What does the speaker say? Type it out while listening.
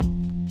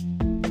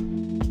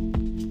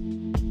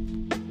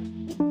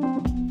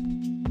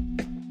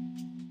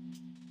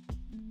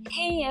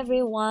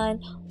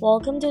everyone.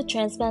 Welcome to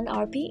Transplant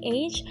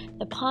RPH,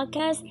 the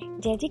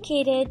podcast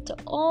dedicated to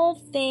all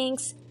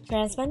things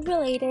transplant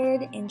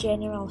related and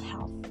general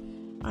health.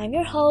 I'm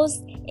your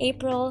host,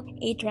 April,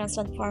 a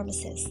transplant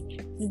pharmacist.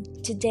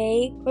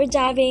 Today, we're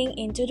diving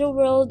into the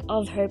world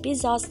of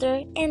herpes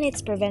zoster and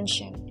its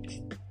prevention.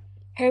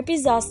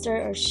 Herpes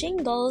zoster or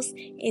shingles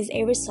is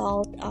a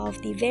result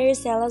of the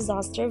varicella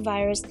zoster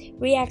virus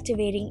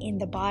reactivating in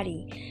the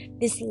body.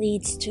 This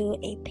leads to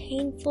a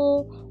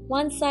painful,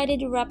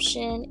 one-sided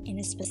eruption in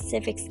a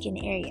specific skin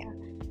area.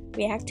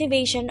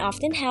 Reactivation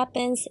often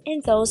happens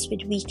in those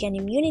with weakened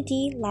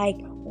immunity like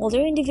older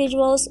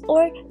individuals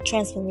or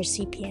transplant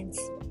recipients.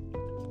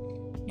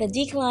 The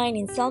decline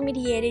in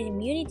cell-mediated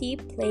immunity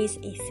plays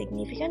a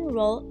significant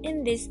role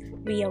in this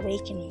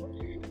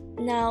reawakening.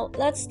 Now,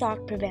 let's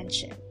talk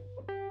prevention.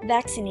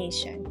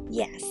 Vaccination.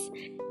 Yes,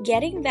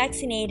 getting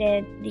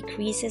vaccinated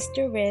decreases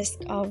the risk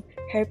of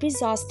herpes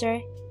zoster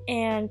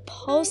and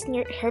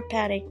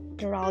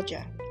post-herpetic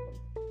neuralgia.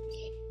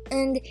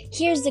 And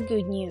here's the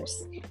good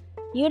news.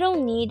 You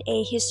don't need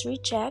a history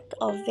check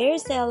of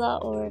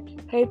varicella or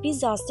herpes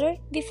zoster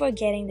before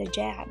getting the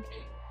jab.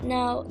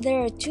 Now, there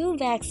are two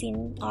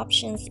vaccine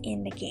options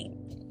in the game.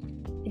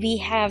 We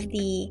have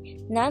the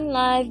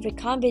non-live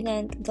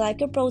recombinant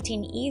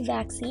glycoprotein E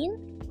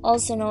vaccine,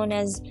 also known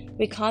as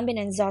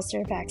recombinant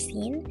zoster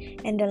vaccine,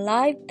 and the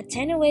live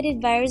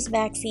attenuated virus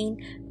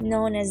vaccine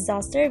known as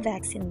Zoster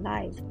Vaccine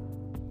Live.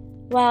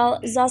 While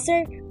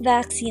Zoster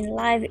Vaccine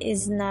Live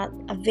is not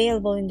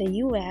available in the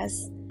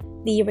US,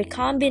 the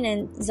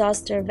recombinant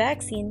Zoster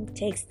vaccine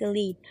takes the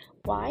lead.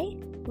 Why?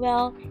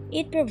 Well,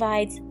 it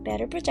provides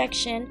better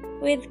protection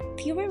with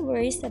fewer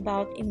worries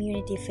about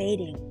immunity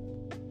fading.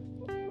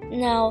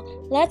 Now,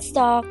 let's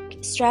talk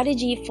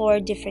strategy for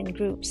different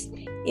groups.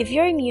 If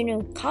you're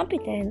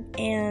immunocompetent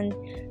and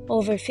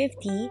over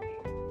 50,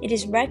 it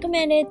is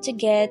recommended to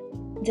get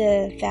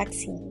the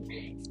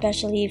vaccine,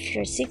 especially if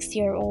you're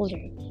 60 or older.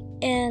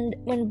 And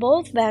when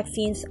both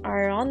vaccines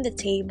are on the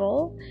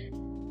table,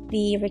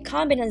 the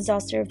recombinant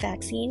zoster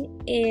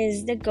vaccine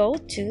is the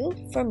go-to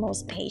for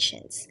most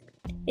patients.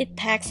 It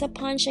packs a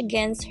punch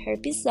against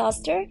herpes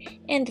zoster,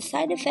 and the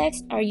side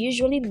effects are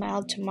usually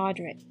mild to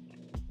moderate.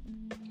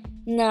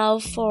 Now,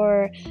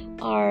 for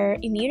our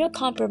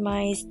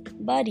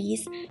immunocompromised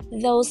buddies,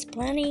 those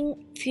planning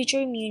future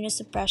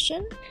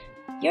immunosuppression,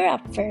 you're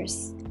up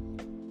first.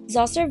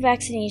 Zoster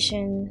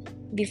vaccination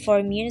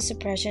before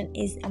immunosuppression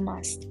is a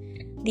must.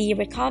 The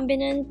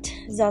recombinant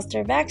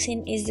zoster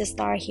vaccine is the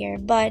star here,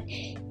 but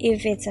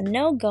if it's a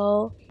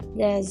no-go,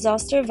 the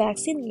Zoster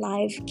Vaccine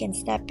Live can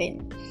step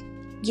in,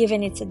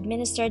 given it's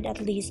administered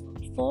at least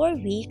 4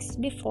 weeks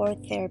before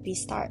therapy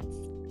starts.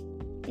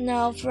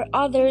 Now, for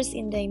others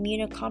in the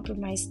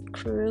immunocompromised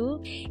crew,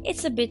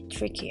 it's a bit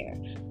trickier.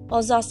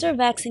 While zoster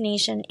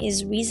vaccination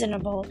is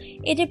reasonable,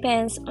 it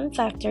depends on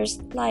factors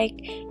like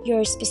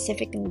your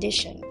specific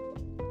condition,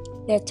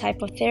 the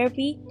type of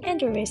therapy, and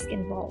the risk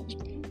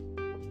involved.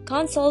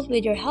 Consult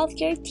with your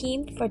healthcare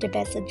team for the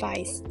best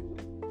advice.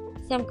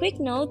 Some quick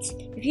notes: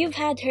 if you've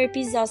had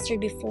herpes zoster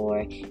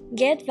before,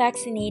 get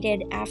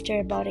vaccinated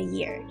after about a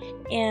year.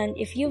 And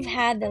if you've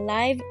had the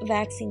live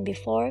vaccine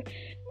before,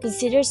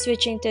 consider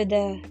switching to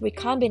the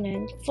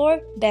recombinant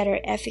for better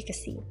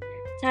efficacy.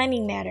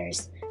 Timing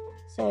matters,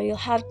 so you'll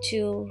have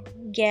to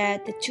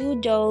get the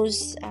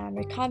 2-dose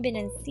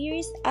recombinant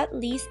series at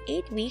least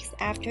 8 weeks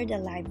after the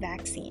live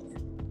vaccine.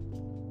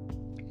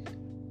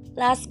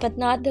 Last but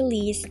not the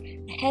least,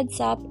 a heads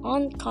up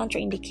on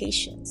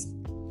contraindications.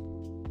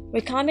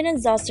 Recombinant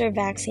zoster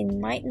vaccine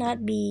might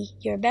not be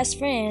your best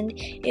friend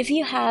if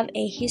you have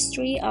a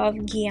history of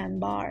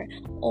Guillain-Barré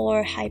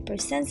or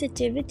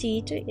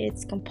hypersensitivity to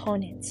its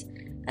components.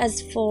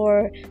 As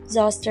for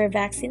Zoster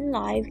Vaccine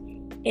Live,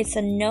 it's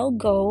a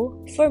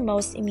no-go for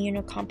most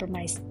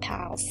immunocompromised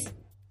pals.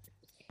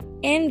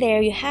 And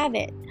there you have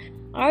it,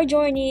 our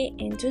journey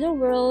into the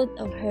world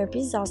of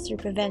herpes zoster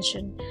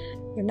prevention.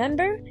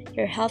 Remember,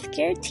 your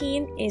healthcare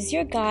team is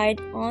your guide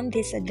on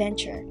this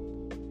adventure.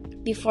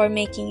 Before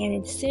making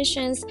any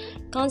decisions,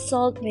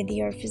 consult with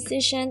your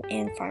physician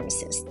and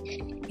pharmacist.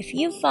 If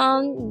you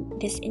found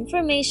this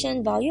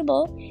information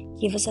valuable,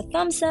 give us a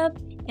thumbs up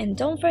and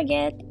don't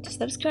forget to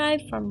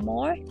subscribe for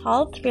more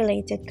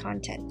health-related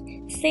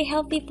content. Stay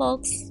healthy,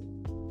 folks!